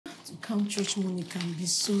How church money can be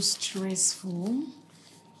so stressful.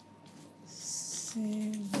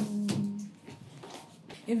 7.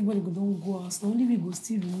 Everybody don't go out. Only we go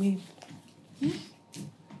still remain.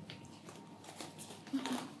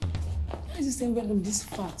 How is this envelope this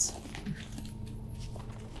fat?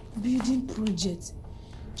 Building project.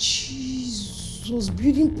 Jesus,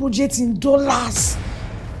 building project in dollars.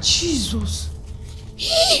 Jesus.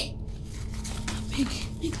 Make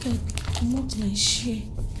I promote my share.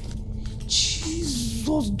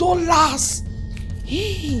 Jesus, dollars.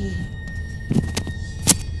 Hey.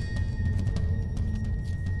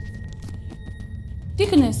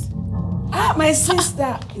 Deaconess. My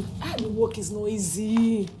sister. The work is not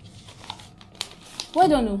easy. Well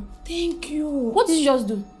done, no. Thank you. What did you just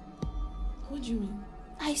do? What do you mean?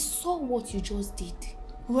 I saw what you just did.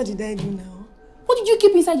 What did I do now? What did you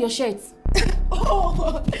keep inside your shirt?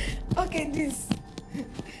 Oh, okay, this.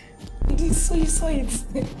 So you saw it.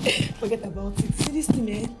 Forget about it. See, this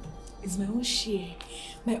thing, is my own share.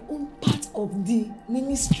 My own part of the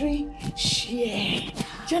ministry share.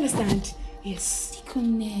 Do you understand? Yes.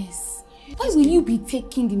 Deaconess, why will you be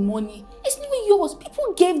taking the money? It's not yours.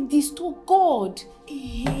 People gave this to God.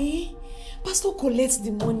 Pastor collects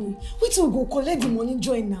the money. Wait till we go collect the money,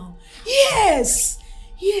 join now. Yes!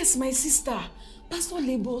 Yes, my sister. Pastor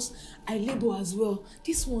labors, I labor as well.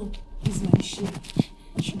 This one is my share.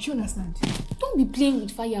 Do you understand? Don't be playing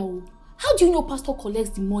with fire. How do you know Pastor collects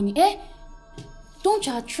the money, Don't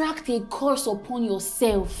you attract a curse upon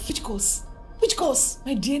yourself? Which curse? Which curse?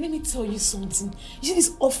 My dear, let me tell you something. You see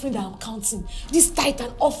this offering that I'm counting, this tithe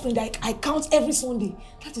and offering that I count every Sunday,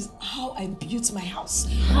 that is how I built my house.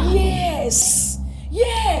 Yes!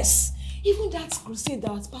 Yes! Even that crusade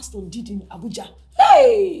that Pastor did in Abuja.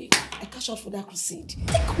 Hey! I cashed out for that crusade.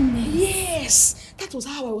 Yes! That was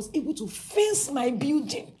how I was able to fence my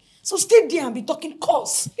building. So stay there and be talking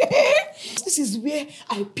course. This is where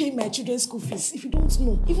I pay my children's school fees. If you don't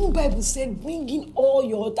know, even Bible said, bring in all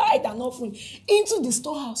your tithe and offering into the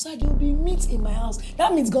storehouse so there will be meat in my house.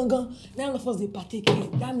 That means none of us they partake in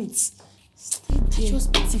it. That means stay there. I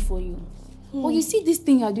just pity for you. But you see this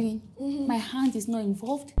thing you're doing, my hand is not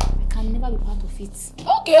involved. I can never be part of it.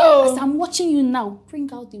 Okay. As I'm watching you now,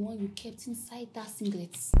 bring out the one you kept inside that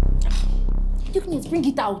singlet. You can bring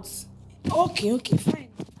it out. Okay, fine.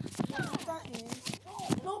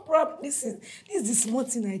 No problem. This is the small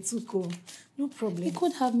thing I took. No problem. He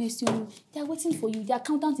could have mercy on you. They are waiting for you. The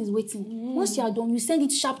accountant is waiting. Once you are done, you send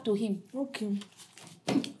it sharp to him. Okay.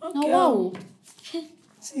 Now, wow.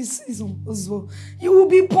 You will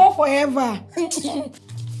be poor forever.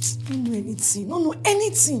 Don't do anything. No,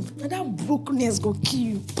 anything. Now that brokenness go kill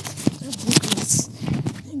you. That brokenness.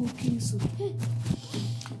 It will kill you so.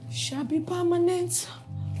 Shall be permanent.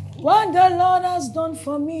 What the Lord has done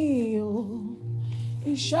for me,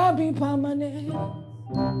 it shall be permanent.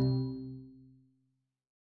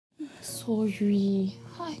 Sorry.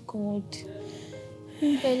 Hi, God.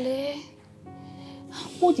 Bele.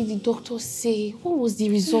 What did the doctor say? What was the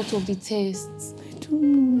result of the tests? I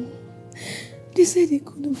don't know. They said they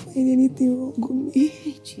couldn't find anything wrong with me.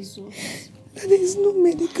 Hey, Jesus. That there is no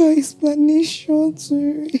medical explanation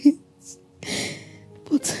to it.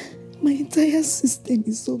 But my entire system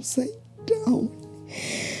is upside down.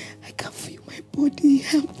 I can't feel my body.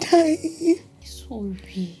 I'm dying.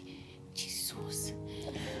 Sorry. Jesus.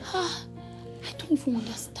 I don't even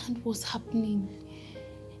understand what's happening.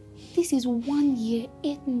 This is 1 year,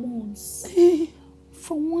 8 months.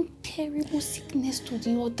 From one terrible sickness to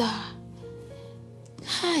the other.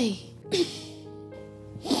 Hi.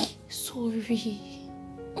 Sorry.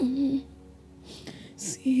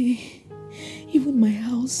 See, even my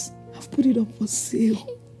house, I've put it up for sale.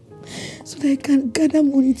 So that I can gather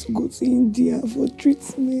money to go to India for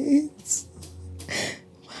treatment.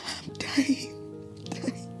 I'm dying.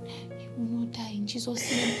 You will not die in Jesus'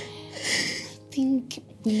 name. I think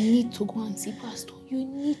we need to go and see Pastor. You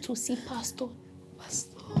need to see Pastor.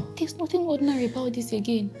 Pastor? There's nothing ordinary about this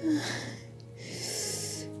again.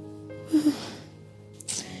 This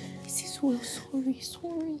is well. Sorry.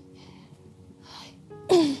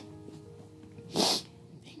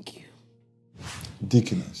 Thank you.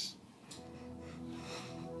 Deaconess,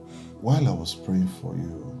 while I was praying for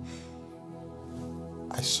you,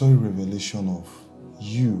 I saw a revelation of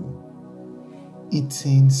you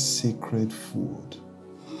eating sacred food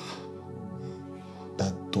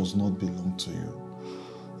that does not belong to you.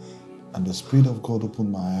 And the Spirit of God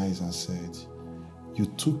opened my eyes and said, you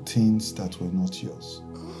took things that were not yours.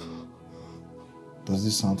 Does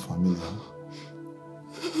this sound familiar?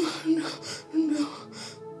 No,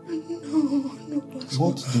 Pastor.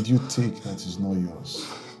 What did you take that is not yours?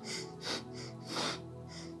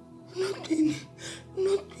 Nothing,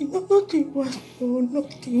 nothing, Pastor,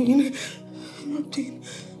 nothing.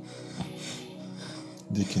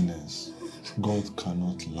 Deaconess, God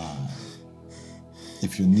cannot lie.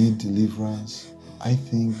 If you need deliverance, I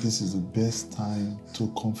think this is the best time to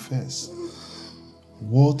confess.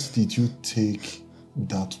 What did you take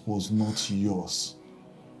that was not yours?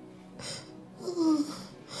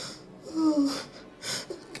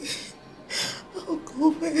 Okay. I'll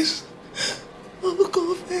confess.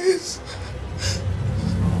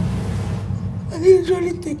 I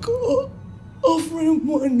usually take offering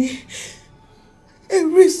money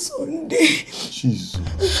every Sunday. Jesus.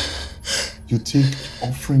 You take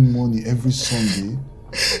offering money every Sunday?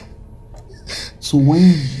 So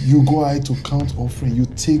when you go out to count offering, you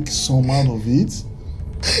take some out of it?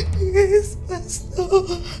 Yes, Pastor.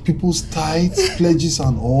 People's tithes, pledges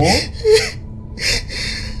and all?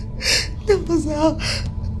 That was how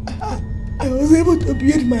I was able to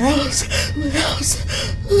build my house.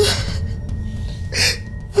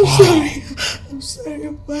 I'm sorry,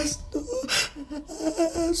 Pastor.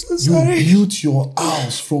 I'm so sorry. You built your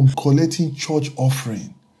house from collecting church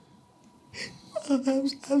offering.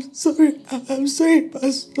 I'm sorry,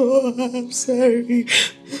 Pastor. I'm sorry.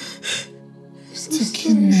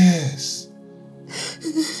 Deaconess.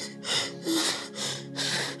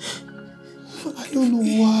 I don't know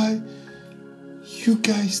why you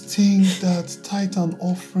guys think that tithe and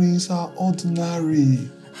offerings are ordinary.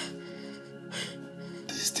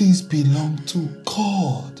 These things belong to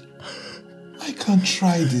God. I can't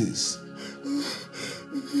try this.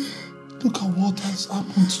 Look at what has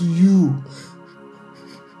happened to you.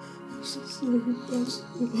 I'm so sorry,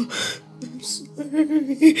 Pastor. I'm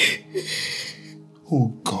sorry. Oh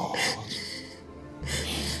God.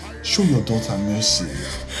 Show your daughter mercy.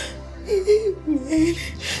 Amen.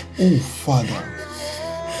 Oh Father,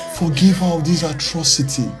 forgive her of this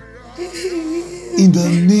atrocity. In the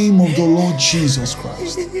name of the Lord Jesus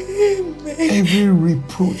Christ. Amen. Every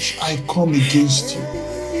reproach, I come against you.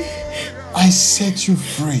 I set you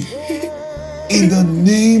free. In the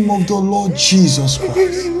name of the Lord Jesus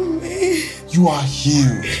Christ. You are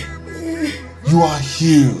healed. You are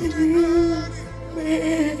healed.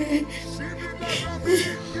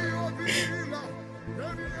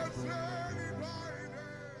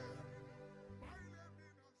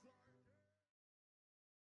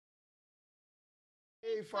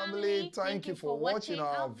 Hey family, thank you for watching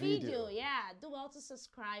our video. Yeah, do well to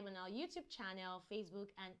subscribe on our YouTube channel, Facebook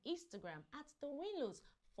and Instagram at The Winlows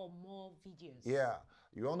for more videos. Yeah,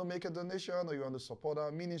 you want to make a donation or you want to support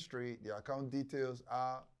our ministry, the account details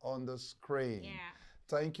are on the screen. Yeah.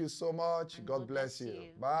 Thank you so much. And God bless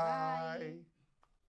you. Bye.